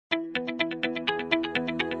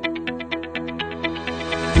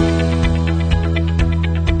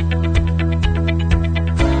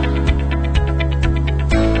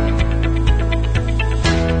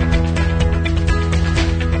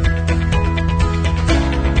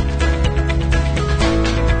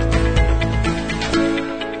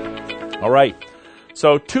All right.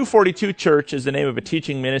 So 242 Church is the name of a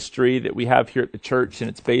teaching ministry that we have here at the church, and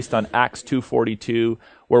it's based on Acts 2:42,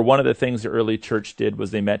 where one of the things the early church did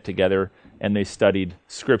was they met together and they studied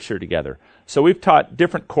Scripture together. So we've taught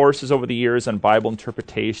different courses over the years on Bible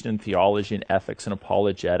interpretation and theology and ethics and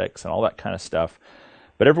apologetics and all that kind of stuff.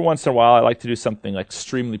 But every once in a while, I like to do something like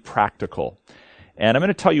extremely practical. And I'm going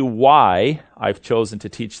to tell you why I've chosen to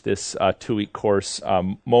teach this 2-week course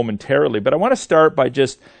momentarily. But I want to start by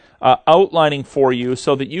just outlining for you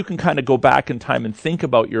so that you can kind of go back in time and think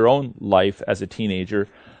about your own life as a teenager.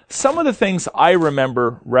 Some of the things I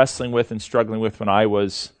remember wrestling with and struggling with when I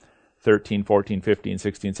was 13, 14, 15,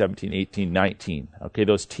 16, 17, 18, 19. Okay,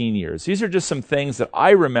 those teen years. These are just some things that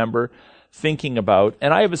I remember thinking about,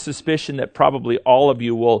 and I have a suspicion that probably all of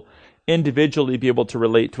you will individually be able to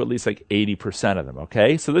relate to at least like 80% of them,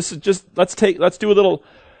 okay? So this is just, let's do a little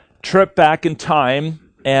trip back in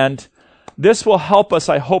time, and this will help us,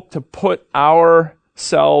 I hope, to put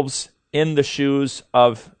ourselves in the shoes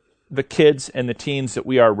of the kids and the teens that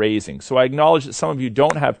we are raising. So I acknowledge that some of you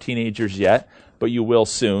don't have teenagers yet, but you will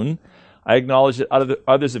soon. I acknowledge that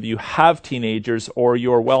others of you have teenagers, or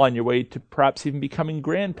you're well on your way to perhaps even becoming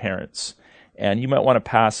grandparents. And you might want to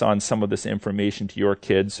pass on some of this information to your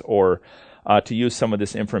kids, or to use some of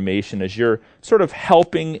this information as you're sort of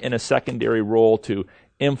helping in a secondary role to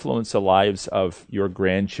influence the lives of your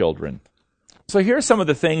grandchildren. So here are some of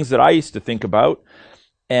the things that I used to think about.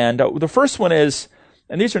 And the first one is,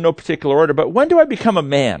 and these are no particular order, but when do I become a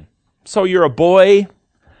man? So you're a boy,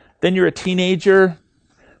 then you're a teenager.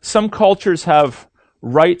 Some cultures have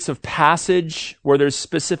rites of passage where there's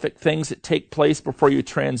specific things that take place before you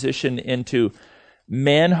transition into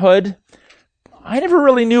manhood. I never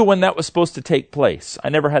really knew when that was supposed to take place. I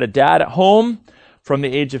never had a dad at home from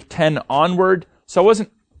the age of 10 onward, so I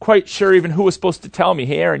wasn't quite sure even who was supposed to tell me,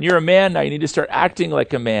 hey, Aaron, you're a man now, you need to start acting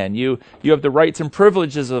like a man. You have the rights and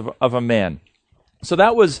privileges of a man. So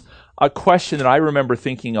that was a question that I remember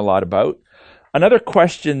thinking a lot about. Another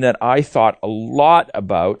question that I thought a lot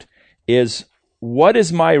about is, what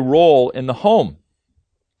is my role in the home?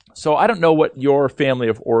 So I don't know what your family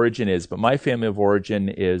of origin is, but my family of origin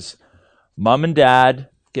is mom and dad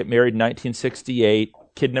get married in 1968.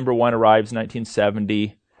 Kid number 1 arrives in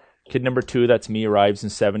 1970. Kid number 2, that's me, arrives in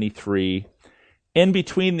 73. In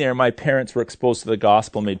between there, my parents were exposed to the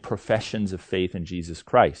gospel, made professions of faith in Jesus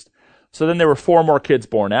Christ. So then there were 4 more kids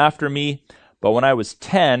born after me. But when I was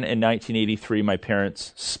 10 in 1983, my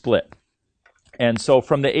parents split. And so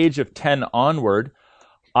from the age of 10 onward,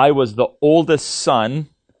 I was the oldest son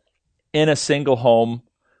in a single home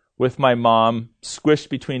with my mom, squished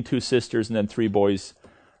between 2 sisters and then 3 boys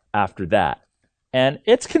after that. And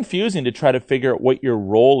it's confusing to try to figure out what your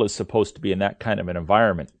role is supposed to be in that kind of an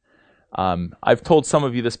environment. I've told some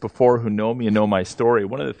of you this before who know me and know my story.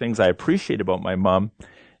 One of the things I appreciate about my mom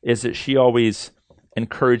is that she always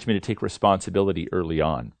encouraged me to take responsibility early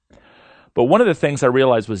on. But one of the things I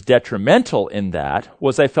realized was detrimental in that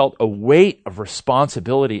was I felt a weight of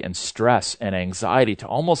responsibility and stress and anxiety to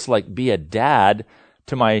almost like be a dad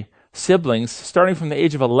to my siblings starting from the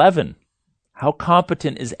age of 11. How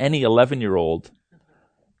competent is any 11-year-old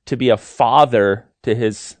to be a father to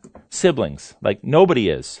his siblings? Like, nobody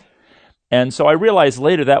is. And so I realized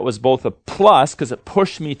later that was both a plus because it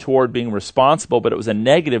pushed me toward being responsible, but it was a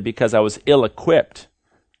negative because I was ill-equipped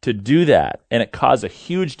to do that. And it caused a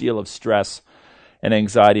huge deal of stress and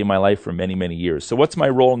anxiety in my life for many, many years. So what's my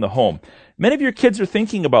role in the home? Many of your kids are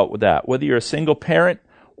thinking about that, whether you're a single parent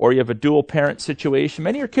or you have a dual parent situation.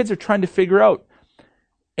 Many of your kids are trying to figure out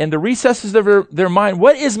in the recesses of their mind,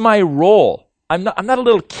 what is my role? I'm not a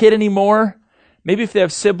little kid anymore. Maybe if they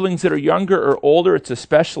have siblings that are younger or older, it's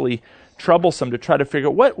especially troublesome to try to figure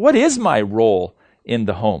out what is my role in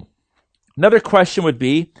the home. Another question would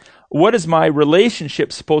be, what is my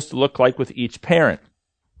relationship supposed to look like with each parent?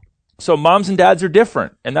 So moms and dads are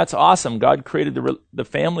different, and that's awesome. God created the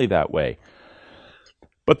family that way.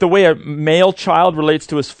 But the way a male child relates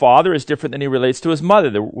to his father is different than he relates to his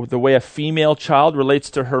mother. The way a female child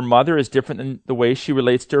relates to her mother is different than the way she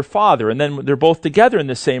relates to her father. And then when they're both together in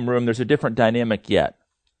the same room, there's a different dynamic yet.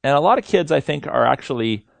 And a lot of kids, I think, are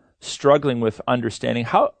actually struggling with understanding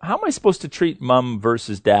how am I supposed to treat mom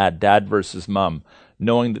versus dad versus mom,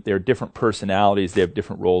 knowing that they're different personalities, they have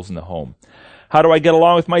different roles in the home. How do I get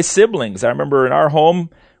along with my siblings? I remember in our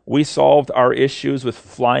home, we solved our issues with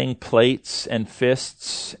flying plates and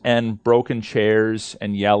fists and broken chairs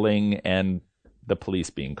and yelling and the police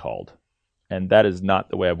being called. And that is not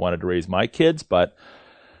the way I wanted to raise my kids, but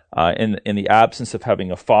in the absence of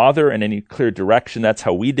having a father and any clear direction, that's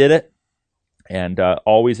how we did it. And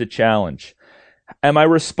always a challenge. Am I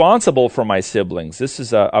responsible for my siblings? This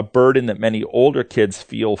is a burden that many older kids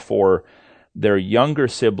feel for their younger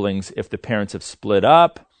siblings if the parents have split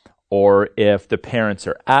up, or if the parents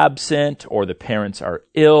are absent, or the parents are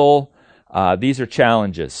ill. These are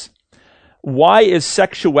challenges. Why is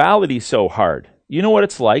sexuality so hard? You know what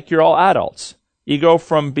it's like. You're all adults. You go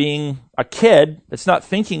from being a kid that's not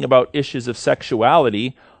thinking about issues of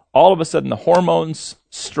sexuality. All of a sudden, the hormones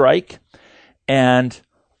strike, and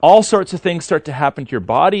all sorts of things start to happen to your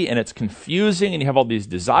body, and it's confusing, and you have all these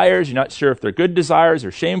desires. You're not sure if they're good desires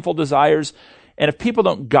or shameful desires. And if people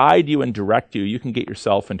don't guide you and direct you, you can get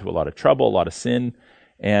yourself into a lot of trouble, a lot of sin,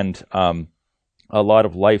 and a lot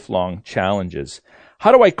of lifelong challenges.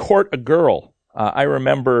 How do I court a girl? I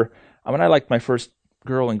remember when I liked my first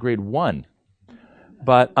girl in grade 1.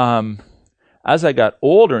 But as I got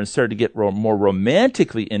older and started to get more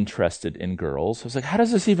romantically interested in girls, I was like, how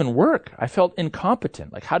does this even work? I felt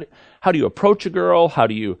incompetent. Like, how do you approach a girl? How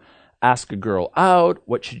do you ask a girl out?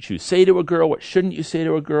 What should you say to a girl? What shouldn't you say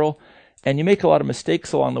to a girl? And you make a lot of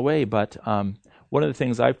mistakes along the way, but one of the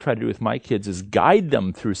things I've tried to do with my kids is guide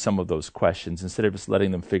them through some of those questions instead of just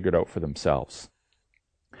letting them figure it out for themselves.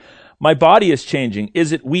 My body is changing.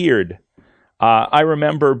 Is it weird? I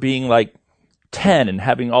remember being like 10 and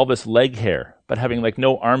having all this leg hair, but having like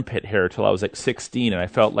no armpit hair till I was like 16. And I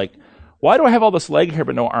felt like, why do I have all this leg hair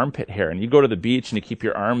but no armpit hair? And you go to the beach and you keep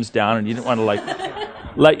your arms down and you didn't want to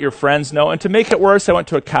like let your friends know. And to make it worse, I went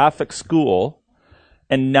to a Catholic school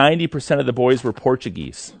and 90% of the boys were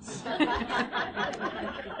Portuguese.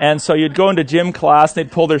 And so you'd go into gym class and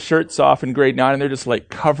they'd pull their shirts off in grade 9 and they're just like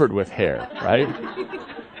covered with hair, right?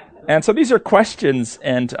 And so these are questions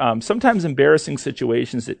and sometimes embarrassing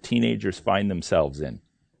situations that teenagers find themselves in.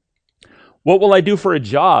 What will I do for a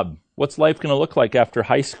job? What's life going to look like after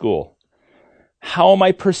high school? How am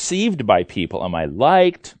I perceived by people? Am I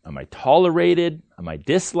liked? Am I tolerated? Am I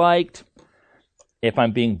disliked? If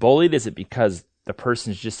I'm being bullied, is it because the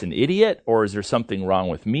person's just an idiot, or is there something wrong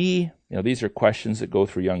with me? You know, these are questions that go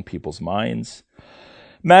through young people's minds.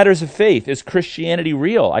 Matters of faith. Is Christianity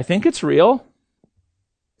real? I think it's real.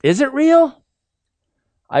 Is it real?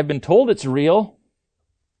 I've been told it's real.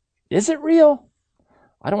 Is it real?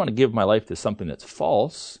 I don't want to give my life to something that's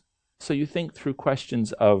false. So you think through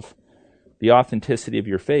questions of the authenticity of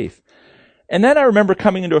your faith. And then I remember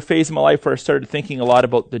coming into a phase in my life where I started thinking a lot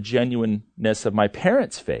about the genuineness of my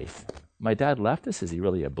parents' faith. My dad left us. Is he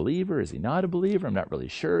really a believer? Is he not a believer? I'm not really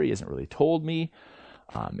sure. He hasn't really told me.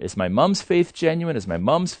 Is my mom's faith genuine? Is my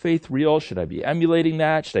mom's faith real? Should I be emulating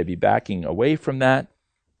that? Should I be backing away from that?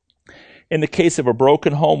 In the case of a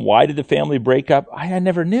broken home, why did the family break up? I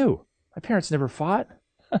never knew. My parents never fought.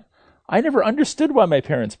 I never understood why my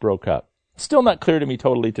parents broke up. Still not clear to me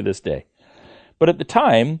totally to this day. But at the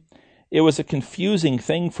time, it was a confusing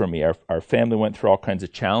thing for me. Our family went through all kinds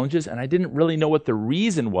of challenges, and I didn't really know what the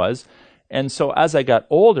reason was. And so as I got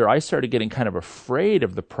older, I started getting kind of afraid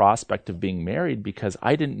of the prospect of being married because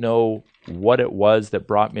I didn't know what it was that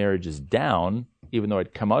brought marriages down, even though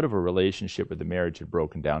I'd come out of a relationship where the marriage had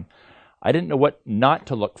broken down. I didn't know what not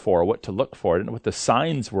to look for, or what to look for. I didn't know what the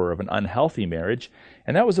signs were of an unhealthy marriage.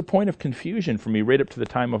 And that was a point of confusion for me right up to the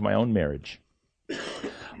time of my own marriage.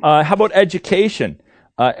 How about education?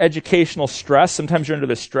 Educational stress. Sometimes you're under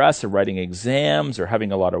the stress of writing exams or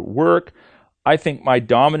having a lot of work. I think my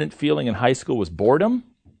dominant feeling in high school was boredom.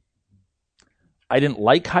 I didn't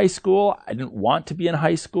like high school. I didn't want to be in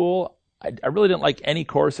high school. I really didn't like any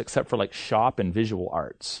course except for like shop and visual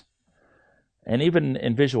arts. And even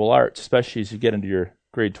in visual arts, especially as you get into your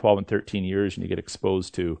grade 12 and 13 years and you get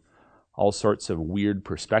exposed to all sorts of weird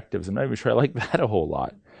perspectives, I'm not even sure I like that a whole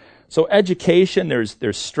lot. So education, there's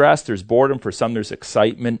stress, there's boredom. For some, there's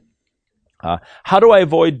excitement. How do I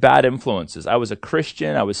avoid bad influences? I was a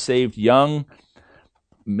Christian. I was saved young.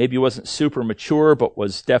 Maybe wasn't super mature, but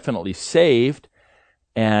was definitely saved.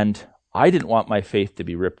 And I didn't want my faith to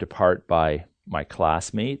be ripped apart by my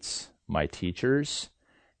classmates, my teachers.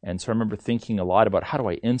 And so I remember thinking a lot about how do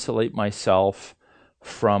I insulate myself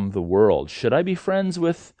from the world? Should I be friends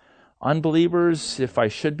with unbelievers? If I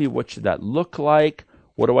should be, what should that look like?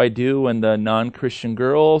 What do I do when the non-Christian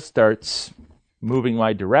girl starts moving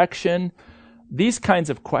my direction? These kinds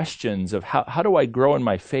of questions of how do I grow in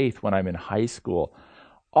my faith when I'm in high school?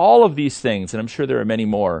 All of these things, and I'm sure there are many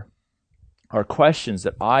more, are questions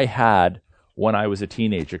that I had when I was a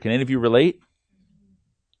teenager. Can any of you relate?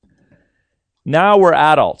 Now we're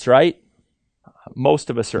adults, right?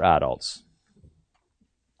 Most of us are adults.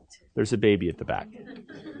 There's a baby at the back.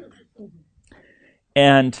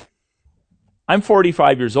 And I'm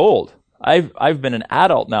 45 years old. I've been an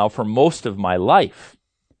adult now for most of my life.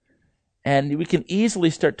 And we can easily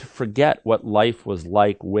start to forget what life was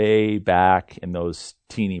like way back in those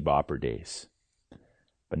teeny bopper days.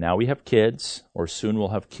 But now we have kids, or soon we'll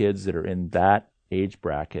have kids that are in that age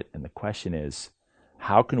bracket. And the question is,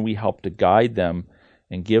 how can we help to guide them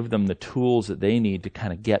and give them the tools that they need to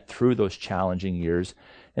kind of get through those challenging years,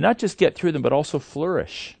 and not just get through them, but also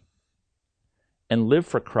flourish and live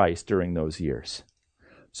for Christ during those years.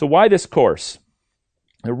 So why this course?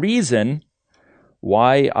 The reason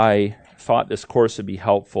why I thought this course would be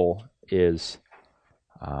helpful is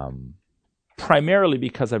primarily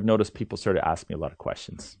because I've noticed people start to ask me a lot of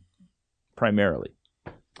questions. Primarily.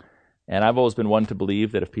 And I've always been one to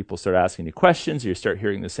believe that if people start asking you questions, you start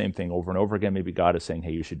hearing the same thing over and over again, maybe God is saying,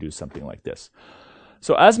 hey, you should do something like this.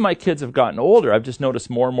 So as my kids have gotten older, I've just noticed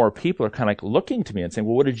more and more people are kind of like looking to me and saying,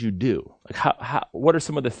 well, what did you do? Like, what are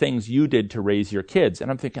some of the things you did to raise your kids?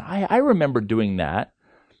 And I'm thinking, I remember doing that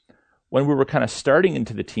when we were kind of starting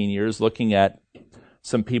into the teen years, looking at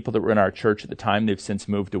some people that were in our church at the time. They've since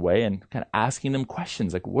moved away, and kind of asking them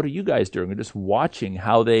questions like, what are you guys doing? Or just watching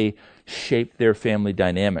how they shaped their family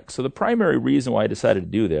dynamic. So the primary reason why I decided to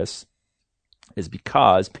do this is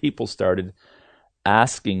because people started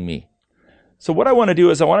asking me. So what I want to do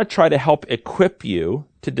is I want to try to help equip you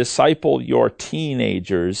to disciple your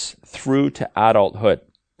teenagers through to adulthood.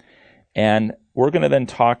 And we're going to then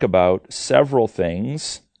talk about several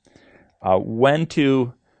things. When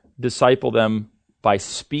to disciple them by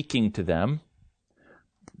speaking to them.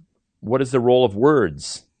 What is the role of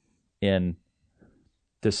words in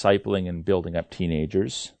discipling and building up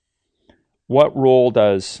teenagers? What role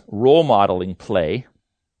does role modeling play?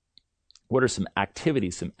 What are some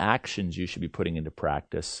activities, some actions you should be putting into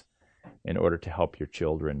practice in order to help your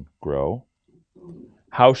children grow?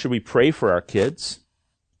 How should we pray for our kids?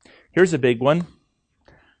 Here's a big one.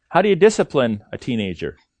 How do you discipline a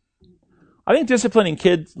teenager? I think disciplining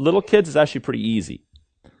little kids is actually pretty easy.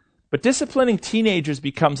 But disciplining teenagers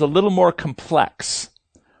becomes a little more complex.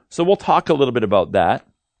 So we'll talk a little bit about that.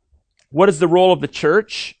 What is the role of the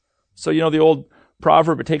church? So, you know the old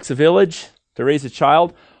proverb, it takes a village to raise a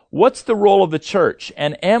child. What's the role of the church?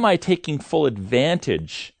 And am I taking full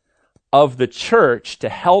advantage of the church to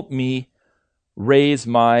help me raise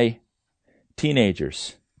my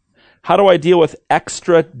teenagers? How do I deal with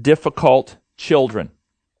extra difficult children?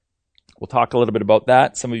 We'll talk a little bit about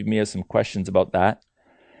that. Some of you may have some questions about that.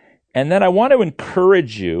 And then I want to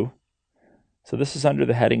encourage you, so this is under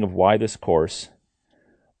the heading of why this course.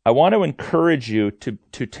 I want to encourage you to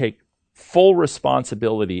take full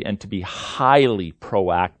responsibility and to be highly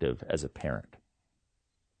proactive as a parent.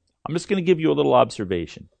 I'm just going to give you a little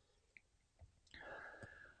observation.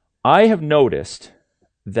 I have noticed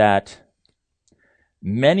that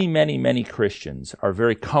many Christians are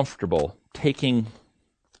very comfortable taking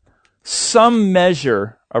some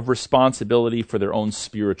measure of responsibility for their own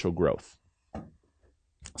spiritual growth.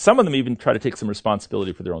 Some of them even try to take some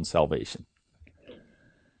responsibility for their own salvation.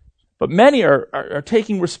 But many are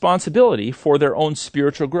taking responsibility for their own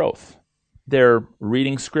spiritual growth. They're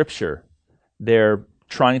reading Scripture. They're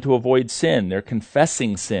trying to avoid sin. They're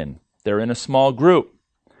confessing sin. They're in a small group.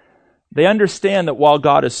 They understand that while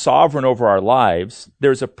God is sovereign over our lives,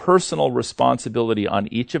 there's a personal responsibility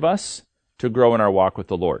on each of us to grow in our walk with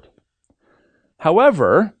the Lord.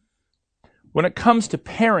 However, when it comes to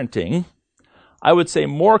parenting, I would say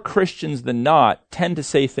more Christians than not tend to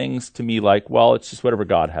say things to me like, well, it's just whatever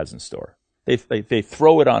God has in store. They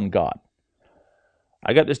throw it on God.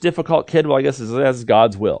 I got this difficult kid, well, I guess that's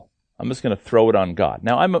God's will. I'm just going to throw it on God.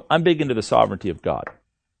 Now, I'm big into the sovereignty of God.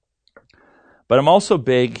 But I'm also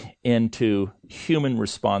big into human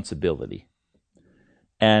responsibility.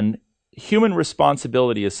 And human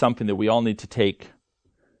responsibility is something that we all need to take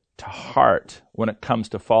to heart when it comes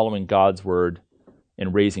to following God's word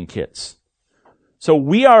and raising kids. So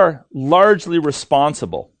we are largely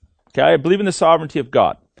responsible. Okay, I believe in the sovereignty of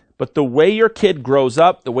God. But the way your kid grows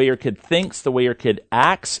up, the way your kid thinks, the way your kid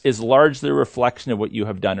acts is largely a reflection of what you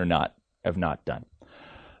have done or have not done. I'm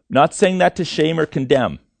not saying that to shame or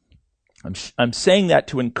condemn. I'm saying that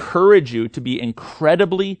to encourage you to be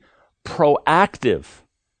incredibly proactive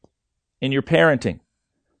in your parenting.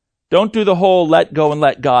 Don't do the whole let go and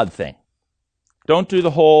let God thing. Don't do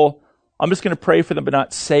the whole I'm just going to pray for them but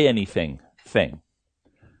not say anything thing.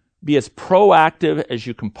 Be as proactive as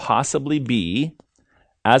you can possibly be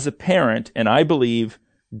as a parent, and I believe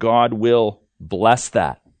God will bless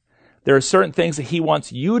that. There are certain things that He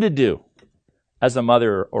wants you to do as a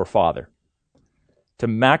mother or father to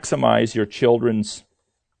maximize your children's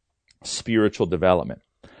spiritual development.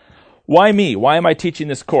 Why me? Why am I teaching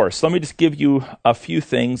this course? Let me just give you a few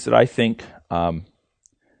things that I think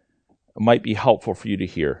might be helpful for you to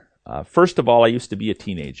hear. First of all, I used to be a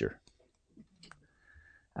teenager,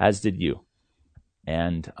 as did you.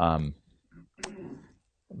 And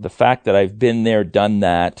the fact that I've been there, done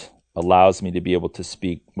that, allows me to be able to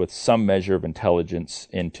speak with some measure of intelligence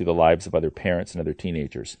into the lives of other parents and other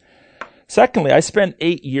teenagers. Secondly, I spent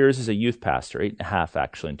 8 years as a youth pastor, 8.5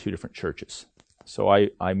 actually, in 2 different churches. So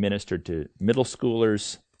I ministered to middle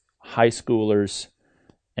schoolers, high schoolers,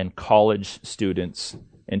 and college students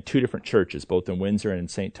in 2 different churches, both in Windsor and in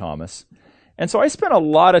St. Thomas. And so I spent a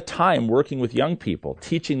lot of time working with young people,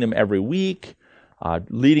 teaching them every week,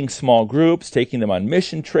 leading small groups, taking them on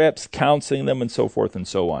mission trips, counseling them, and so forth and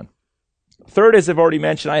so on. Third, as I've already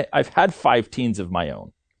mentioned, I've had 5 teens of my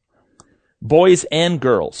own, boys and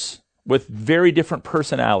girls, with very different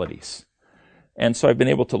personalities. And so I've been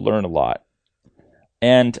able to learn a lot.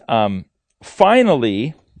 And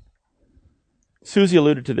finally, Susie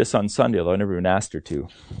alluded to this on Sunday, although I never even asked her to.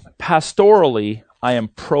 Pastorally, I am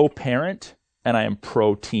pro-parent and I am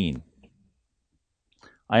pro-teen.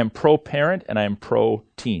 I am pro-parent and I am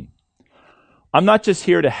pro-teen. I'm not just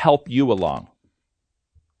here to help you along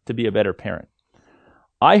to be a better parent.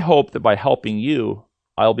 I hope that by helping you,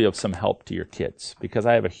 I'll be of some help to your kids, because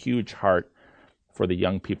I have a huge heart for the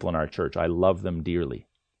young people in our church. I love them dearly.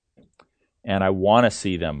 And I want to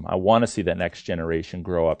see that next generation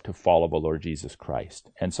grow up to follow the Lord Jesus Christ.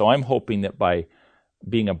 And so I'm hoping that by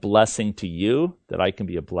being a blessing to you, that I can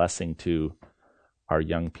be a blessing to our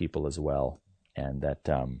young people as well, and that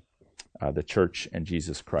the church and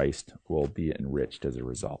Jesus Christ will be enriched as a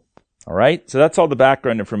result. All right? So that's all the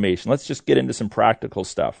background information. Let's just get into some practical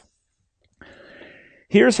stuff.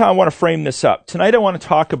 Here's how I want to frame this up. Tonight I want to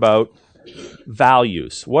talk about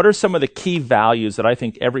values. What are some of the key values that I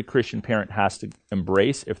think every Christian parent has to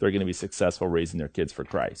embrace if they're going to be successful raising their kids for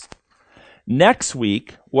Christ? Next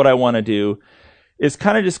week, what I want to do is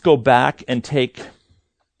kind of just go back and take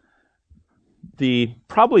the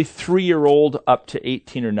probably 3-year-old up to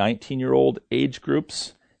 18 or 19-year-old age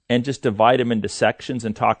groups and just divide them into sections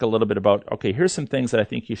and talk a little bit about, okay, here's some things that I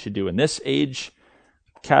think you should do in this age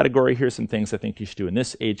category, here's some things I think you should do in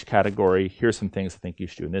this age category, here's some things I think you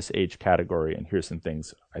should do in this age category, and here's some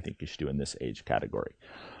things I think you should do in this age category.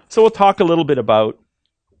 So we'll talk a little bit about,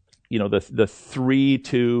 the 3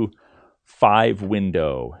 to 5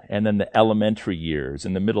 window, and then the elementary years,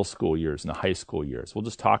 and the middle school years, and the high school years. We'll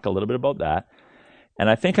just talk a little bit about that. And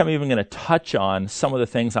I think I'm even going to touch on some of the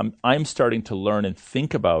things I'm starting to learn and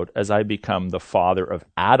think about as I become the father of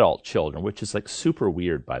adult children, which is like super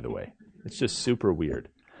weird, by the way. It's just super weird.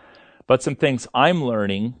 But some things I'm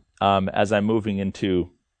learning as I'm moving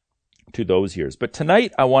into those years. But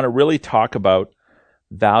tonight, I want to really talk about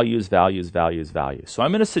values. So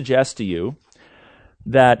I'm going to suggest to you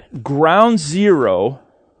that ground zero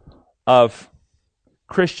of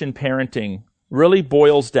Christian parenting really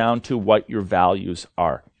boils down to what your values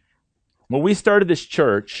are. When we started this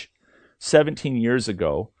church 17 years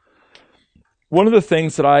ago, one of the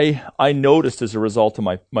things that I noticed as a result of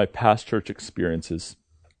my past church experiences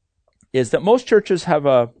is that most churches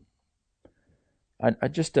have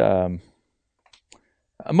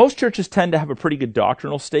most churches tend to have a pretty good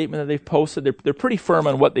doctrinal statement that they've posted. They're pretty firm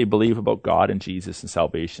on what they believe about God and Jesus and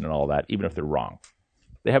salvation and all that, even if they're wrong.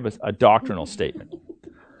 They have a doctrinal statement.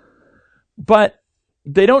 But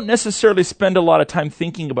they don't necessarily spend a lot of time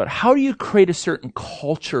thinking about how do you create a certain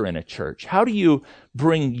culture in a church? How do you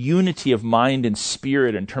bring unity of mind and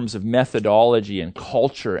spirit in terms of methodology and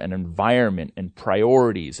culture and environment and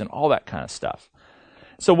priorities and all that kind of stuff?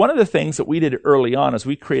 So one of the things that we did early on is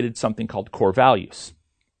we created something called core values.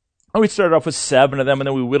 And we started off with 7 of them, and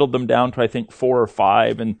then we whittled them down to, I think, 4 or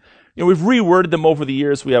 5. And we've reworded them over the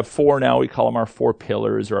years. We have 4 now. We call them our 4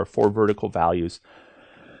 pillars or our 4 vertical values.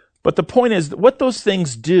 But the point is that what those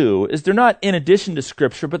things do is they're not in addition to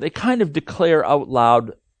Scripture, but they kind of declare out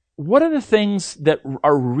loud, what are the things that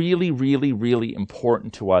are really, really, really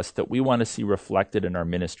important to us that we want to see reflected in our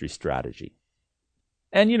ministry strategy?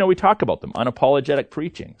 And, we talk about them, unapologetic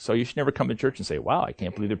preaching. So you should never come to church and say, wow, I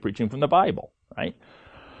can't believe they're preaching from the Bible, right?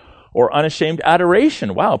 Or unashamed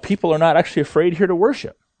adoration. Wow, people are not actually afraid here to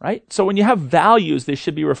worship, right? So when you have values, they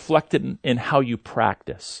should be reflected in how you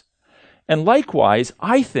practice. And likewise,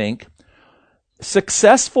 I think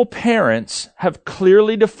successful parents have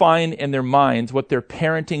clearly defined in their minds what their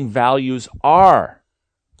parenting values are.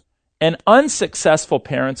 And unsuccessful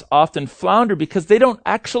parents often flounder because they don't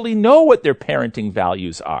actually know what their parenting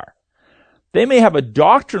values are. They may have a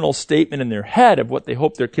doctrinal statement in their head of what they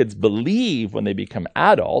hope their kids believe when they become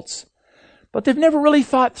adults, but they've never really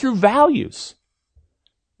thought through values.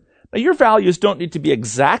 Now, your values don't need to be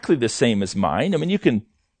exactly the same as mine. I mean, you can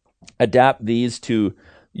adapt these to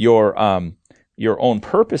your your own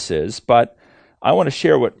purposes, but I want to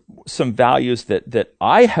share some values that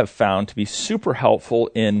I have found to be super helpful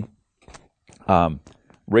in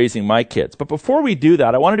raising my kids. But before we do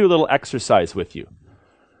that, I want to do a little exercise with you.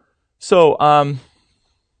 So,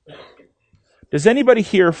 does anybody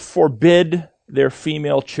here forbid their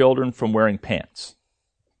female children from wearing pants?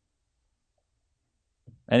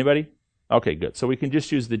 Anybody? Okay, good. So we can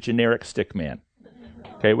just use the generic stick man,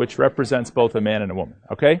 okay, which represents both a man and a woman,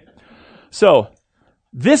 okay? So,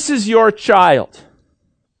 this is your child.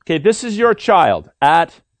 Okay, this is your child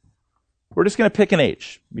we're just going to pick an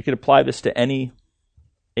age. You can apply this to any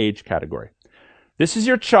age category. This is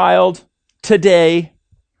your child today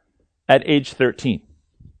at age 13.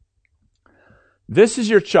 This is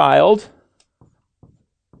your child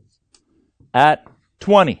at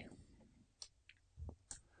 20.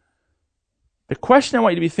 The question I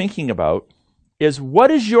want you to be thinking about is, what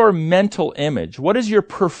is your mental image? What is your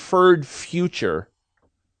preferred future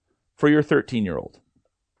for your 13-year-old?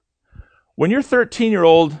 When your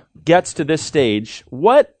 13-year-old gets to this stage,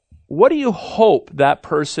 what do you hope that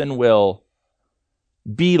person will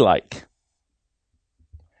be like?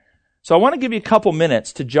 So I want to give you a couple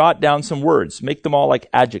minutes to jot down some words. Make them all like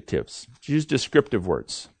adjectives. Use descriptive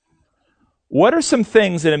words. What are some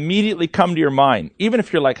things that immediately come to your mind? Even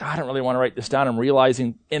if you're like, I don't really want to write this down, I'm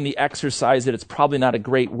realizing in the exercise that it's probably not a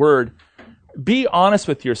great word. Be honest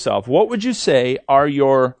with yourself. What would you say are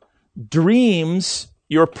your dreams,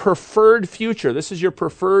 your preferred future? This is your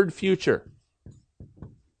preferred future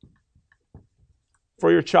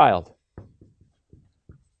for your child.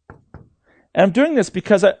 And I'm doing this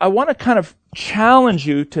because I want to kind of challenge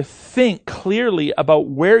you to think clearly about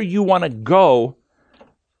where you want to go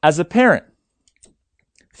as a parent.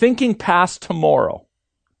 Thinking past tomorrow.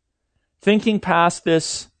 Thinking past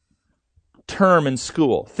this term in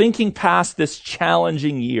school. Thinking past this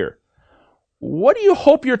challenging year. What do you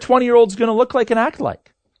hope your 20-year-old's going to look like and act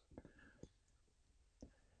like?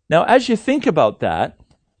 Now, as you think about that,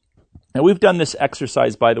 and we've done this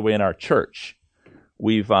exercise, by the way, in our church.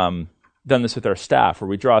 We've done this with our staff, where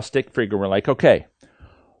we draw a stick figure and we're like, okay,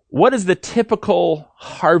 what is the typical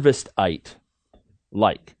harvestite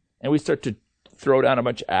like? And we start to throw down a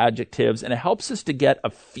bunch of adjectives, and it helps us to get a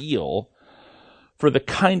feel for the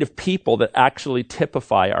kind of people that actually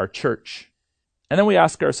typify our church. And then we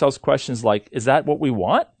ask ourselves questions like, is that what we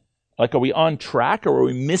want? Like, are we on track, or are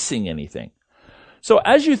we missing anything? So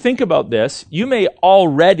as you think about this, you may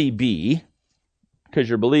already be, because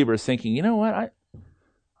you're believers, thinking, you know what,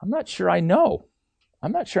 I'm not sure I know.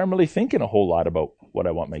 I'm not sure I'm really thinking a whole lot about what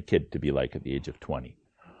I want my kid to be like at the age of 20.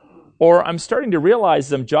 Or I'm starting to realize,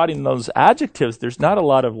 as I'm jotting those adjectives, there's not a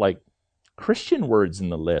lot of like Christian words in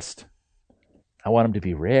the list. I want him to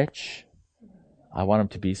be rich. I want him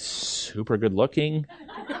to be super good looking.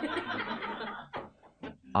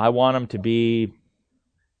 I want him to be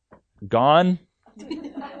gone.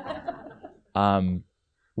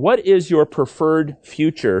 What is your preferred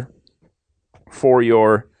future for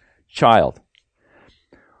your child?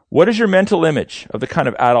 What is your mental image of the kind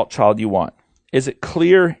of adult child you want? Is it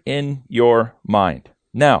clear in your mind?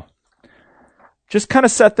 Now, just kind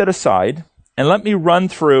of set that aside and let me run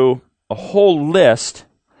through a whole list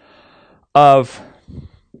of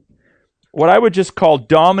what I would just call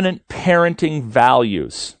dominant parenting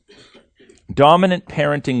values. Dominant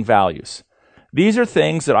parenting values. These are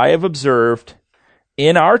things that I have observed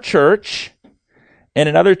in our church and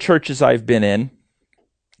in other churches I've been in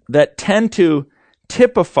that tend to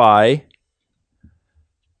typify,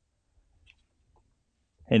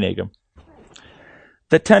 hey Nagum,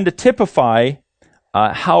 that tend to typify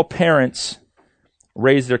how parents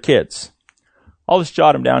raise their kids. I'll just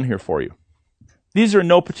jot them down here for you. These are in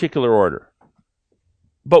no particular order,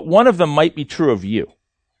 but one of them might be true of you.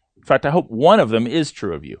 In fact, I hope one of them is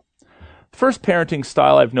true of you. The first parenting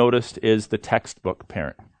style I've noticed is the textbook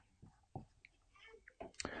parent.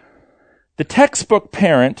 The textbook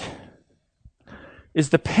parent is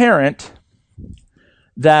the parent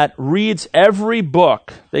that reads every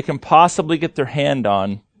book they can possibly get their hands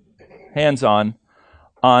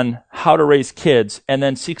on how to raise kids, and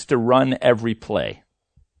then seeks to run every play.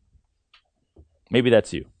 Maybe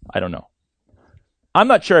that's you. I don't know. I'm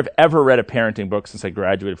not sure I've ever read a parenting book since I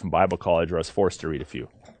graduated from Bible college, or I was forced to read a few.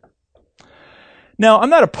 Now, I'm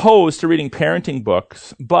not opposed to reading parenting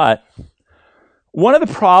books, but one of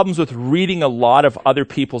the problems with reading a lot of other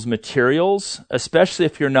people's materials, especially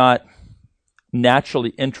if you're not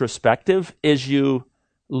naturally introspective, is you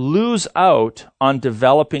lose out on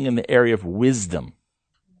developing in the area of wisdom.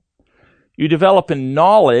 You develop in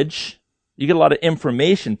knowledge, you get a lot of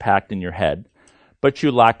information packed in your head, but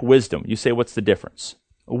you lack wisdom. You say, what's the difference?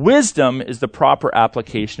 Wisdom is the proper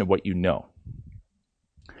application of what you know.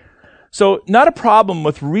 So, not a problem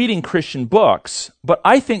with reading Christian books, but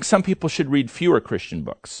I think some people should read fewer Christian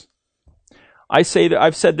books. I say that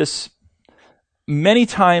I've said this many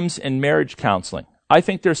times in marriage counseling. I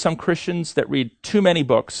think there's some Christians that read too many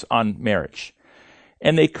books on marriage.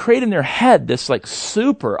 And they create in their head this like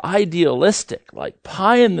super idealistic, like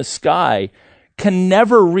pie in the sky, can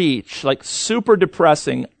never reach, like super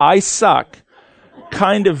depressing, I suck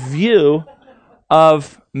kind of view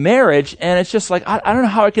of marriage. And it's just like, I don't know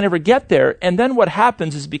how I can ever get there. And then what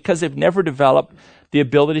happens is because they've never developed the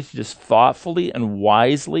ability to just thoughtfully and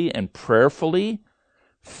wisely and prayerfully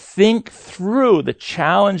think through the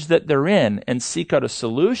challenge that they're in and seek out a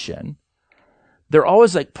solution, they're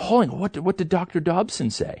always like pulling, what did Dr. Dobson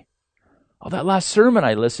say? Oh, that last sermon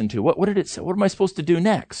I listened to, what did it say? What am I supposed to do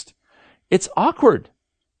next? It's awkward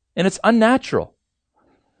and it's unnatural.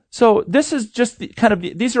 So this is just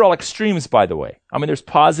these are all extremes, by the way. I mean, there's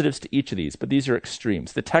positives to each of these, but these are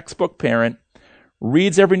extremes. The textbook parent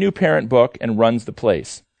reads every new parent book and runs the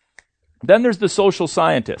place. Then there's the social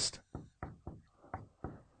scientist.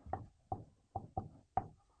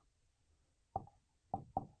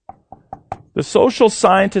 The social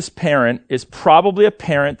scientist parent is probably a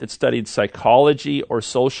parent that studied psychology or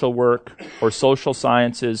social work or social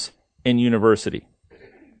sciences in university.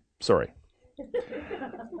 Sorry.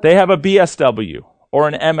 They have a BSW or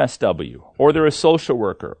an MSW, or they're a social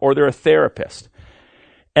worker, or they're a therapist.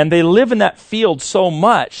 And they live in that field so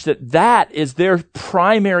much that that is their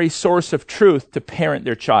primary source of truth to parent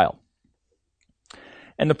their child.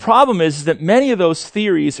 And the problem is that many of those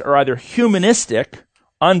theories are either humanistic,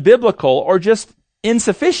 unbiblical, or just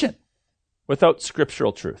insufficient without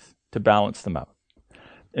scriptural truth to balance them out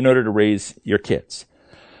in order to raise your kids.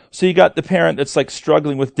 So you got the parent that's like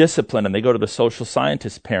struggling with discipline, and they go to the social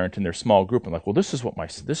scientist parent in their small group and like, well, this is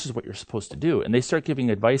what you're supposed to do. And they start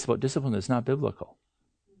giving advice about discipline that's not biblical,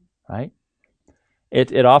 right?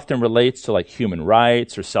 It often relates to like human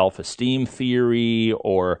rights or self-esteem theory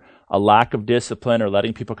or a lack of discipline or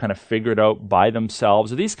letting people kind of figure it out by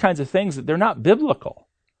themselves, or these kinds of things that they're not biblical.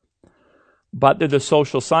 But they're the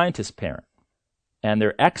social scientist parent, and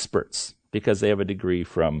they're experts because they have a degree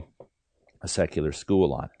from a secular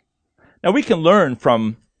school on it. Now we can learn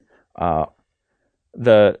from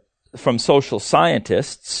social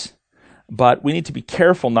scientists, but we need to be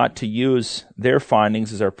careful not to use their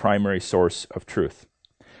findings as our primary source of truth.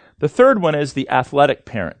 The third one is the athletic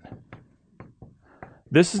parent.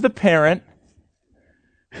 This is the parent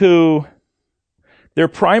who their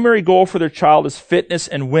primary goal for their child is fitness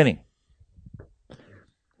and winning.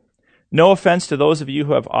 No offense to those of you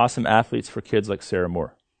who have awesome athletes for kids like Sarah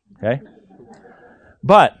Moore, okay?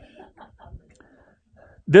 But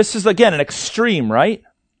this is, again, an extreme, right?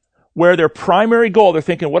 Where their primary goal, they're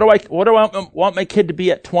thinking, what do I want my kid to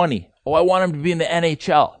be at 20? Oh, I want him to be in the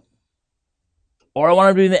NHL. Or I want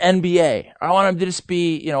him to be in the NBA. Or I want him to just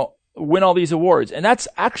be, win all these awards. And that's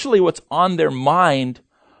actually what's on their mind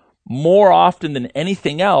more often than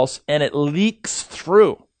anything else, and it leaks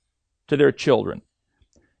through to their children.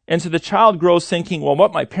 And so the child grows thinking, well,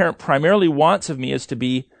 what my parent primarily wants of me is to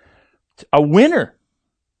be a winner.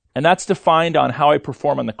 And that's defined on how I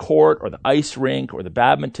perform on the court or the ice rink or the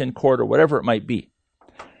badminton court or whatever it might be.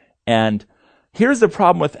 And here's the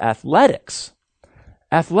problem with athletics.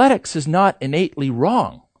 Athletics is not innately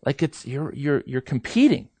wrong. Like you're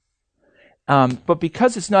competing. But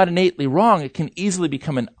because it's not innately wrong, it can easily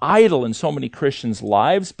become an idol in so many Christians'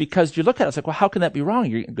 lives, because you look at it, it's like, well, how can that be wrong?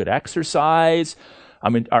 You're getting good exercise. I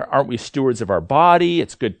mean, aren't we stewards of our body?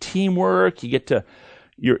 It's good teamwork. You get to,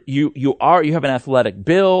 you have an athletic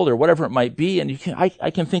build or whatever it might be, and I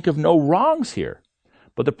can think of no wrongs here.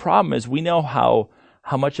 But the problem is we know how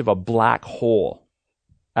much of a black hole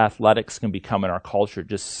athletics can become in our culture. It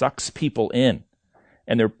just sucks people in,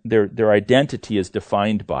 and their identity is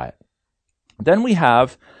defined by it. Then we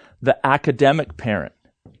have the academic parent.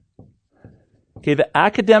 Okay, the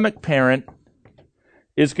academic parent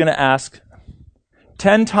is going to ask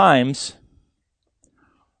 10 times,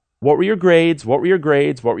 what were your grades? What were your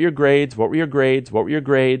grades? What were your grades? What were your grades? What were your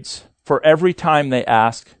grades? For every time they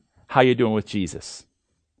ask, how you doing with Jesus?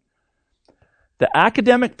 The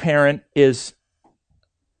academic parent is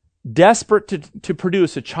desperate to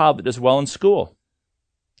produce a child that does well in school.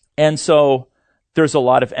 And so there's a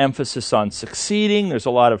lot of emphasis on succeeding. There's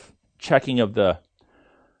a lot of checking of the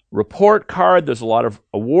report card. There's a lot of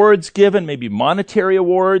awards given, maybe monetary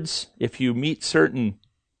awards if you meet certain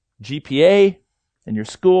GPA in your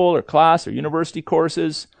school or class or university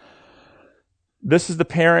courses. This is the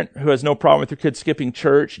parent who has no problem with their kids skipping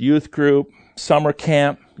church, youth group, summer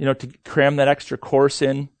camp, to cram that extra course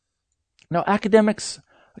in. Now, academics,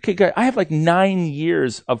 okay, guys, I have like 9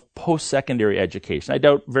 years of post-secondary education. I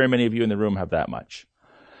doubt very many of you in the room have that much.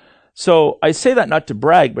 So I say that not to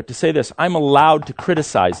brag, but to say this. I'm allowed to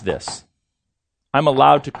criticize this. I'm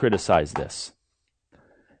allowed to criticize this.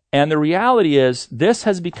 And the reality is, this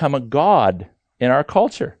has become a god in our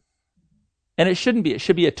culture. And it shouldn't be. It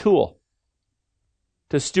should be a tool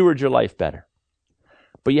to steward your life better.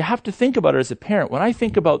 But you have to think about it as a parent. When I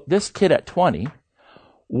think about this kid at 20,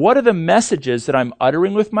 what are the messages that I'm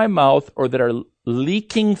uttering with my mouth or that are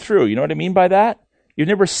leaking through? You know what I mean by that? You've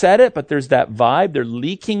never said it, but there's that vibe. They're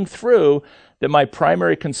leaking through that my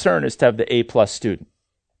primary concern is to have the A+ student.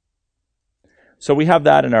 So we have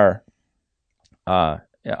that in our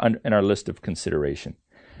list of consideration.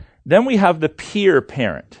 Then we have the peer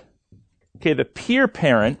parent. Okay, the peer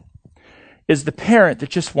parent is the parent that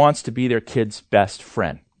just wants to be their kid's best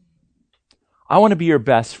friend. I want to be your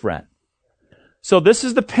best friend. So this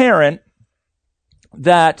is the parent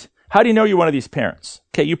that, how do you know you're one of these parents?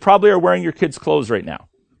 Okay, you probably are wearing your kids' clothes right now.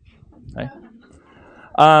 Okay?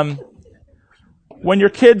 When your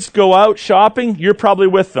kids go out shopping, you're probably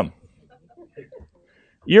with them.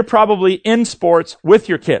 You're probably in sports with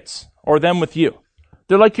your kids, or them with you.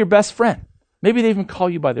 They're like your best friend. Maybe they even call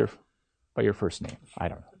you by your first name. I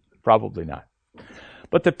don't know. Probably not.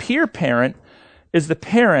 But the peer parent is the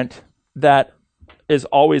parent that is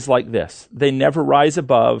always like this. They never rise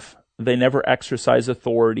above. They never exercise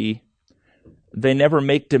authority. They never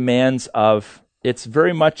make demands of. It's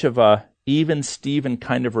very much of a even Steven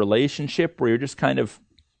kind of relationship where you're just kind of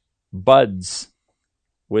buds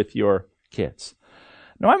with your kids.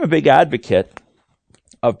 Now, I'm a big advocate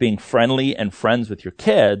of being friendly and friends with your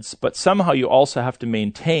kids, but somehow you also have to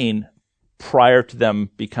maintain, prior to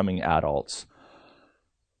them becoming adults,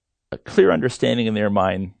 a clear understanding in their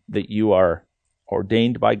mind that you are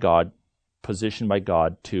ordained by God, positioned by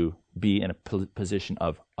God to be in a position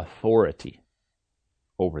of authority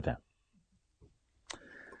over them.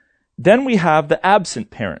 Then we have the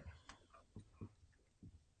absent parent.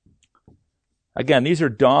 Again, these are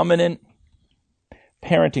dominant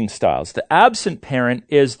parenting styles. The absent parent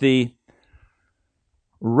is the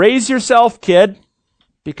raise yourself, kid,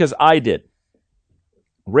 because I did.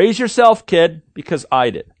 Raise yourself, kid, because I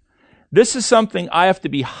did. This is something I have to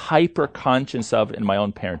be hyper conscious of in my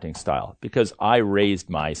own parenting style because I raised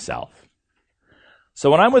myself. So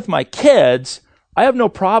when I'm with my kids, I have no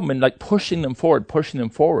problem in like pushing them forward.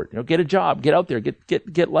 Get a job, get out there,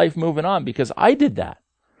 get life moving on because I did that.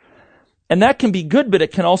 And that can be good, but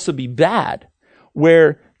it can also be bad,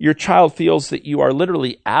 where your child feels that you are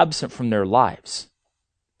literally absent from their lives.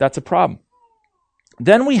 That's a problem.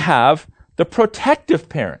 Then we have the protective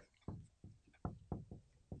parent.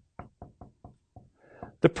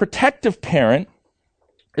 The protective parent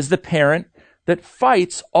is the parent that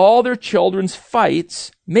fights all their children's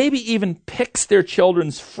fights, maybe even picks their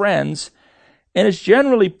children's friends, and is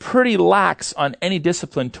generally pretty lax on any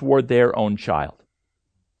discipline toward their own child.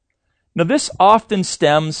 Now, this often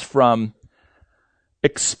stems from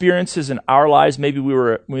experiences in our lives. Maybe we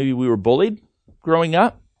were bullied growing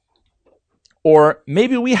up, or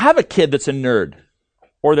maybe we have a kid that's a nerd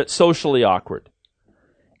or that's socially awkward.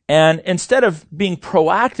 And instead of being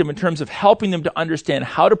proactive in terms of helping them to understand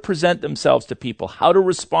how to present themselves to people, how to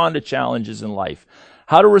respond to challenges in life,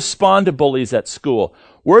 how to respond to bullies at school,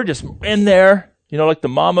 we're just in there, like the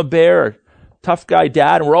mama bear or tough guy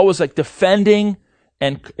dad, and we're always like defending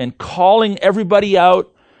and calling everybody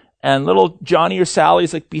out. And little Johnny or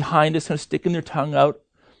Sally's like behind us, kind of sticking their tongue out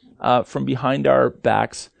from behind our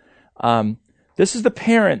backs. This is the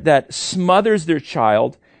parent that smothers their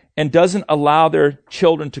child and doesn't allow their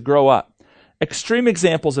children to grow up. Extreme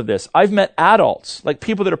examples of this. I've met adults, like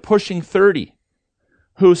people that are pushing 30,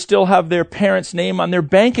 who still have their parents' name on their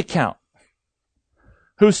bank account,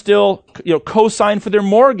 who still co-sign for their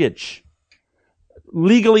mortgage,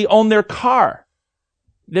 legally own their car.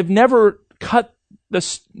 They've never cut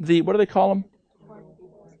the what do they call them?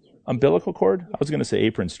 Umbilical cord? I was going to say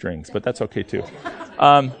apron strings, but that's okay too.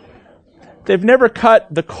 They've never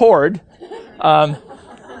cut the cord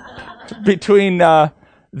between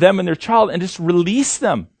them and their child and just release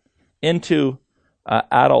them into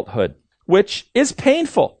adulthood, which is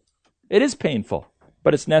painful. It is painful,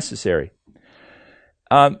 but it's necessary.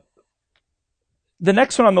 The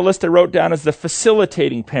next one on the list I wrote down is the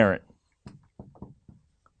facilitating parent.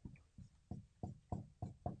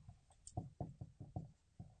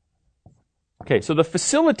 Okay, so the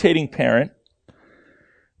facilitating parent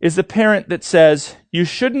is the parent that says, you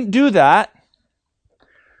shouldn't do that.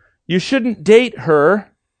 You shouldn't date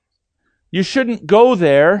her. You shouldn't go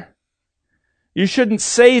there. You shouldn't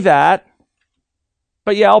say that,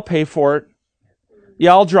 but yeah, I'll pay for it.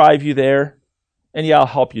 Yeah, I'll drive you there, and yeah, I'll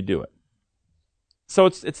help you do it. So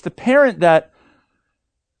it's the parent that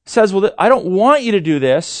says, well, I don't want you to do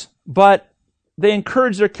this, but they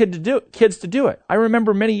encourage their kids to do it. I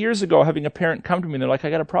remember many years ago having a parent come to me and they're like, I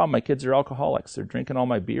got a problem. My kids are alcoholics. They're drinking all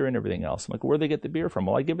my beer and everything else. I'm like, where do they get the beer from?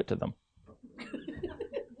 Well, I give it to them.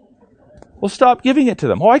 Well, stop giving it to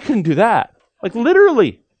them. Oh, I couldn't do that. Like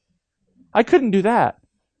literally, I couldn't do that.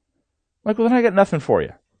 I'm like, well, then I got nothing for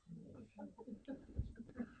you.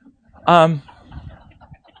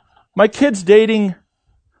 My kid's dating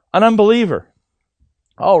an unbeliever.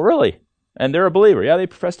 Oh, really? And they're a believer. Yeah, they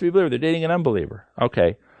profess to be a believer. They're dating an unbeliever.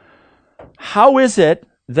 Okay. How is it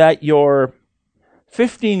that your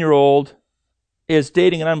 15-year-old is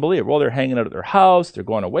dating an unbeliever? Well, they're hanging out at their house. They're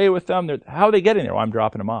going away with them. How are they getting there? Well, I'm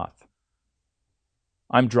dropping them off.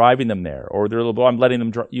 I'm driving them there. Or I'm letting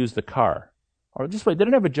them use the car. Or just wait, they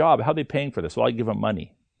don't have a job. How are they paying for this? Well, I give them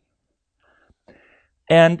money.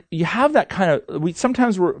 And you have that kind of,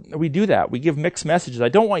 we do that. We give mixed messages. I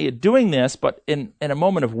don't want you doing this, but in a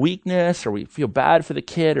moment of weakness or we feel bad for the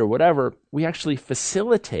kid or whatever, we actually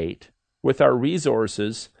facilitate with our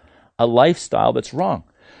resources a lifestyle that's wrong.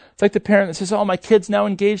 It's like the parent that says, oh, my kid's now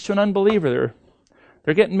engaged to an unbeliever.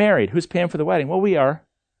 They're getting married. Who's paying for the wedding? Well, we are.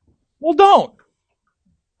 Well, don't.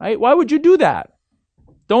 Right? Why would you do that?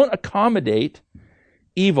 Don't accommodate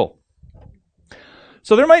evil.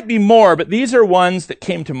 So there might be more, but these are ones that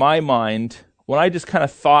came to my mind when I just kind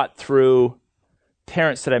of thought through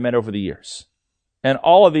parents that I met over the years. And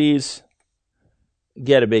all of these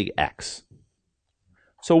get a big X.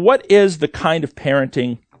 So what is the kind of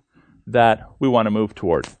parenting that we want to move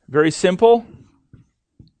toward? Very simple.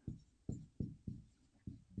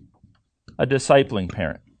 A discipling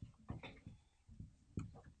parent.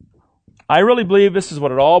 I really believe this is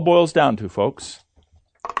what it all boils down to, folks.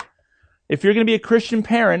 If you're going to be a Christian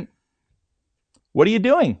parent, what are you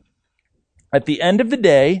doing? At the end of the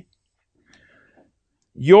day,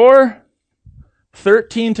 your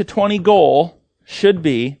 13 to 20 goal should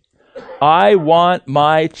be, I want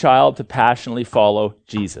my child to passionately follow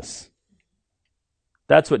Jesus.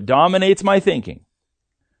 That's what dominates my thinking.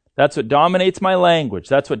 That's what dominates my language.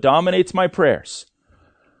 That's what dominates my prayers.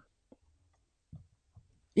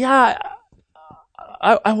 Yeah,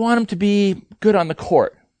 I want them to be good on the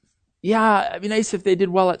court. Yeah, it'd be nice if they did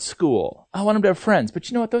well at school. I want them to have friends. But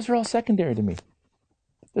you know what? Those are all secondary to me.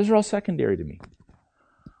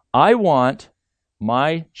 I want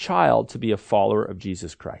my child to be a follower of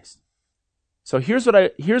Jesus Christ. So here's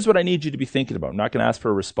what I need you to be thinking about. I'm not going to ask for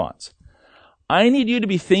a response. I need you to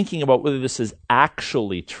be thinking about whether this is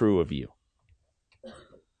actually true of you.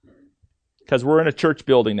 Because we're in a church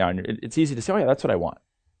building now, and it's easy to say, oh yeah, that's what I want.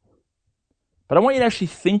 But I want you to actually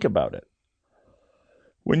think about it.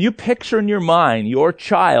 When you picture in your mind your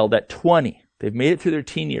child at 20, they've made it through their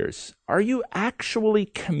teen years, are you actually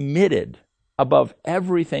committed above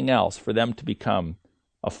everything else for them to become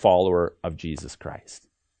a follower of Jesus Christ?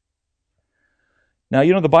 Now,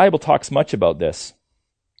 the Bible talks much about this.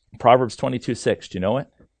 Proverbs 22:6, do you know it?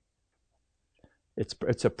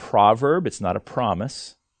 It's a proverb, it's not a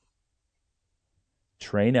promise.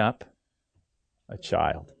 Train up a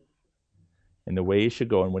child in the way he should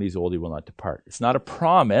go, and when he's old, he will not depart. It's not a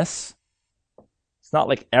promise. It's not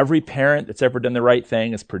like every parent that's ever done the right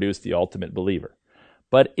thing has produced the ultimate believer.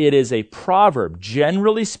 But it is a proverb.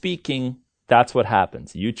 Generally speaking, that's what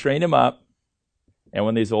happens. You train them up, and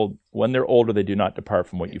when they're older, they do not depart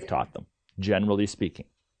from what you've taught them, generally speaking.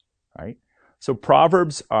 Right? So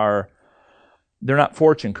Proverbs they're not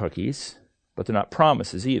fortune cookies, but they're not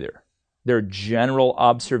promises either. They're general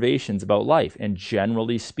observations about life. And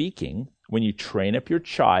generally speaking, when you train up your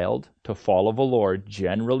child to follow the Lord,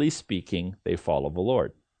 generally speaking, they follow the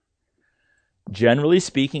Lord. Generally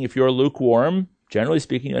speaking, if you're lukewarm, generally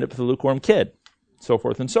speaking, you end up with a lukewarm kid, so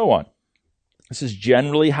forth and so on. This is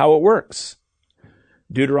generally how it works.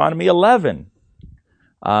 Deuteronomy 11.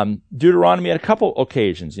 Deuteronomy at a couple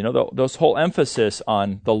occasions, those whole emphasis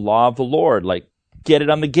on the law of the Lord, like get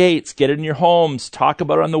it on the gates, get it in your homes, talk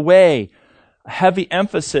about it on the way. A heavy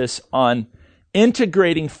emphasis on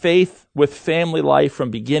integrating faith with family life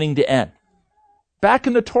from beginning to end. Back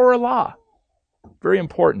in the Torah law. Very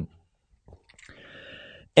important.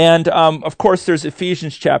 And, of course, there's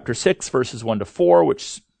Ephesians chapter 6, verses 1 to 4,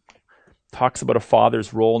 which talks about a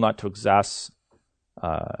father's role not to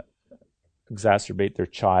exacerbate their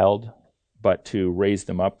child, but to raise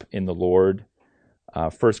them up in the Lord.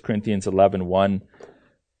 1 Corinthians 11:1.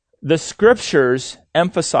 The scriptures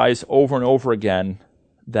emphasize over and over again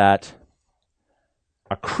that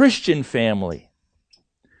a Christian family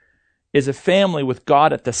is a family with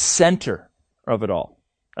God at the center of it all.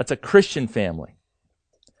 That's a Christian family.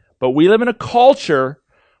 But we live in a culture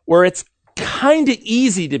where it's kind of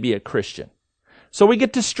easy to be a Christian. So we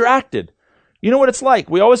get distracted. You know what it's like?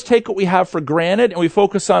 We always take what we have for granted and we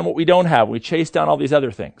focus on what we don't have. We chase down all these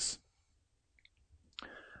other things.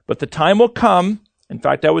 But the time will come, in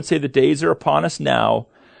fact, I would say the days are upon us now,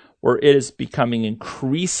 where it is becoming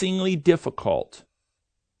increasingly difficult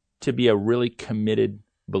to be a really committed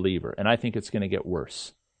believer. And I think it's going to get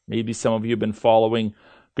worse. Maybe some of you have been following a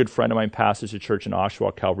good friend of mine, pastors a church in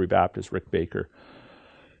Oshawa, Calvary Baptist, Rick Baker.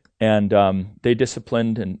 And they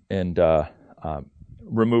disciplined and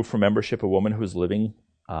removed from membership a woman who was living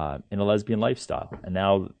in a lesbian lifestyle. And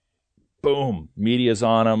now, boom, media's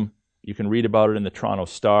on them. You can read about it in the Toronto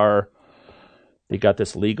Star. They got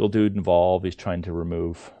this legal dude involved. He's trying to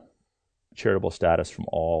remove charitable status from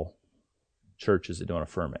all churches that don't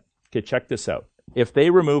affirm it. Okay, check this out. If they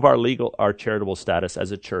remove our charitable status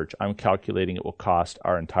as a church, I'm calculating it will cost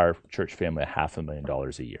our entire church family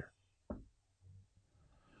 $500,000 a year.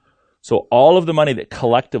 So all of the money that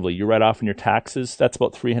collectively you write off in your taxes, that's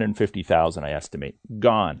about $350,000, I estimate,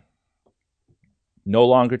 gone. No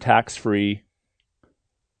longer tax-free.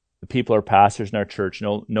 The people are pastors in our church.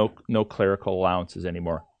 No clerical allowances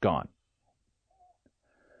anymore. Gone.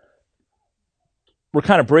 We're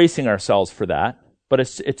kind of bracing ourselves for that, but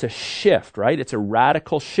it's a shift, right? It's a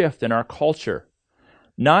radical shift in our culture.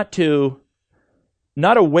 Not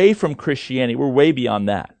away from Christianity. We're way beyond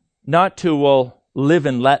that. Not to, well, live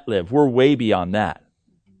and let live. We're way beyond that.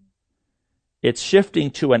 It's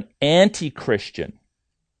shifting to an anti-Christian.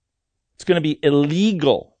 It's going to be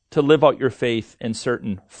illegal to live out your faith in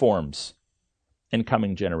certain forms in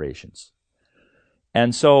coming generations.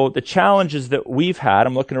 And so the challenges that we've had,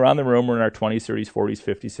 I'm looking around the room, we're in our 20s, 30s, 40s,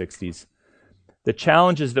 50s, 60s. The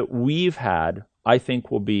challenges that we've had, I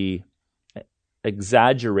think, will be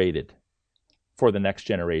exaggerated for the next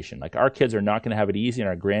generation. Like, our kids are not going to have it easy, and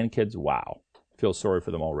our grandkids, wow, feel sorry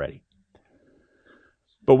for them already.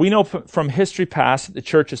 But we know from history past that the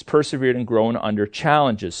church has persevered and grown under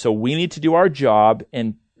challenges. So we need to do our job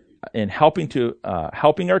in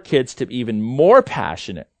helping our kids to be even more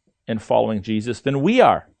passionate in following Jesus than we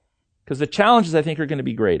are, because the challenges, I think, are going to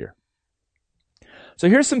be greater. So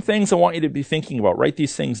here's some things I want you to be thinking about. Write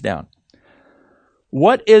these things down.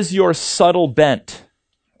 What is your subtle bent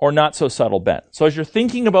or not so subtle bent? So as you're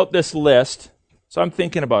thinking about this list, so I'm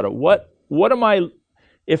thinking about it. What am I,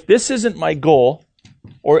 if this isn't my goal,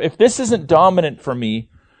 or if this isn't dominant for me,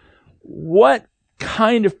 what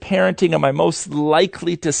kind of parenting am I most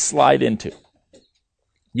likely to slide into?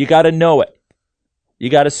 You got to know it. You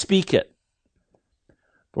got to speak it.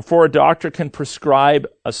 Before a doctor can prescribe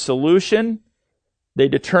a solution, they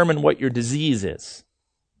determine what your disease is.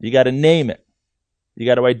 You got to name it. You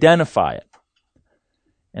got to identify it.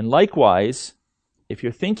 And likewise, if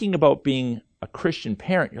you're thinking about being a Christian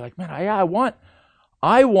parent, you're like, man, I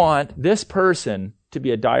want this person to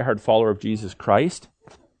be a diehard follower of Jesus Christ.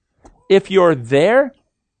 If you're there,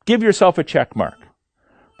 give yourself a check mark.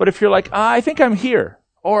 But if you're like, I think I'm here,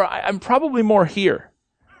 or I'm probably more here,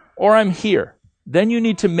 or I'm here, then you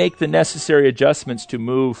need to make the necessary adjustments to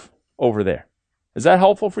move over there. Is that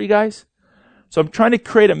helpful for you guys? So I'm trying to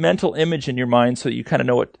create a mental image in your mind so that you kind of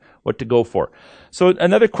know what to go for. So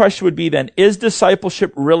another question would be then, is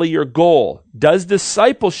discipleship really your goal? Does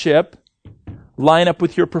discipleship line up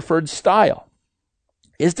with your preferred style?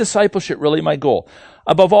 Is discipleship really my goal?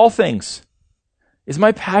 Above all things, is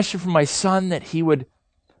my passion for my son that he would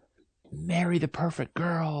marry the perfect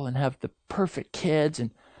girl and have the perfect kids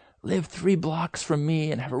and live 3 blocks from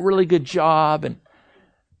me and have a really good job and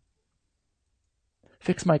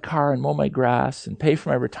fix my car and mow my grass and pay for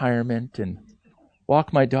my retirement and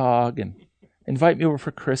walk my dog and invite me over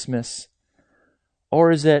for Christmas?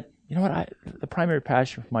 Or is it, you know what, the primary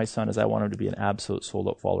passion for my son is I want him to be an absolute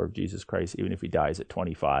sold-out follower of Jesus Christ, even if he dies at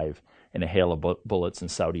 25 in a hail of bullets in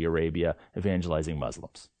Saudi Arabia evangelizing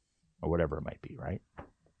Muslims, or whatever it might be, right?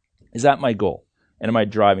 Is that my goal? And am I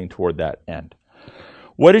driving toward that end?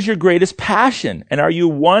 What is your greatest passion? And are you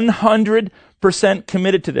 100%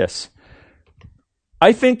 committed to this?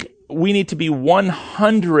 I think we need to be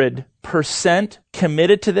 100%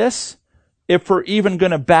 committed to this if we're even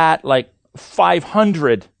going to bat like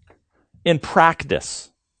 500 in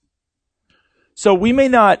practice. So we may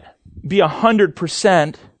not be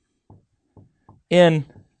 100% in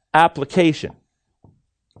application.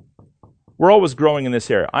 We're always growing in this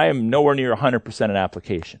area. I am nowhere near 100% in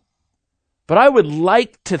application. But I would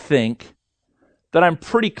like to think that I'm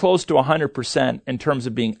pretty close to 100% in terms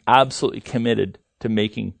of being absolutely committed to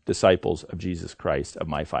making disciples of Jesus Christ of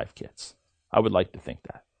my 5 kids. I would like to think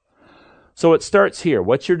that. So it starts here.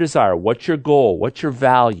 What's your desire? What's your goal? What's your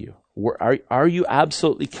value? Are you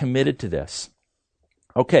absolutely committed to this?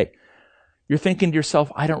 Okay, you're thinking to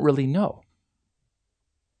yourself, I don't really know.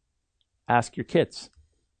 Ask your kids.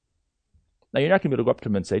 Now, you're not going to be able to go up to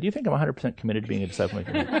them and say, do you think I'm 100% committed to being a disciple?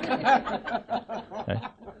 Okay.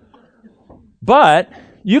 But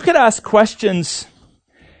you could ask questions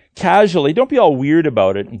casually. Don't be all weird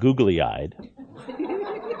about it and googly-eyed.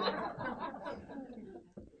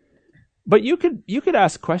 But you could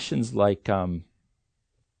ask questions like,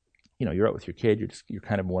 you're out with your kid. You're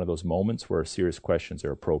kind of in one of those moments where serious questions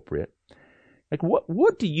are appropriate. Like,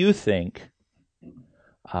 what do you think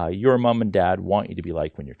your mom and dad want you to be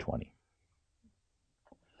like when you're 20?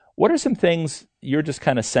 What are some things you're just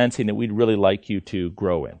kind of sensing that we'd really like you to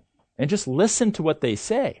grow in? And just listen to what they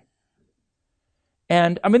say.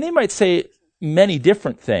 And, they might say many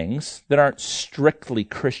different things that aren't strictly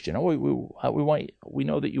Christian. We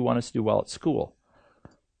know that you want us to do well at school.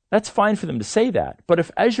 That's fine for them to say that. But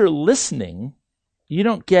if as you're listening, you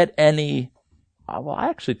don't get any, I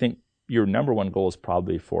actually think your number one goal is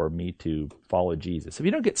probably for me to follow Jesus. If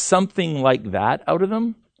you don't get something like that out of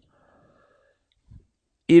them,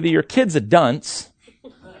 either your kid's a dunce,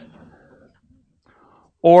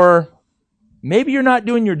 or maybe you're not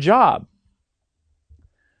doing your job.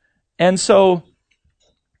 And so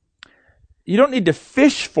you don't need to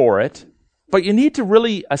fish for it, but you need to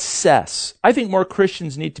really assess. I think more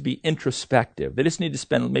Christians need to be introspective. They just need to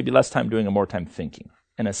spend maybe less time doing and more time thinking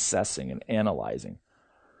and assessing and analyzing.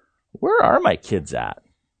 Where are my kids at?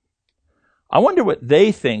 I wonder what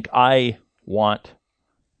they think I want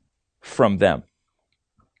from them.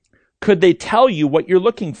 Could they tell you what you're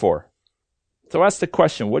looking for? So ask the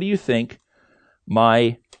question, what do you think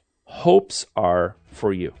my hopes are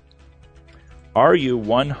for you? Are you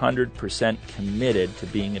 100% committed to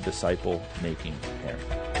being a disciple-making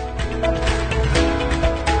parent?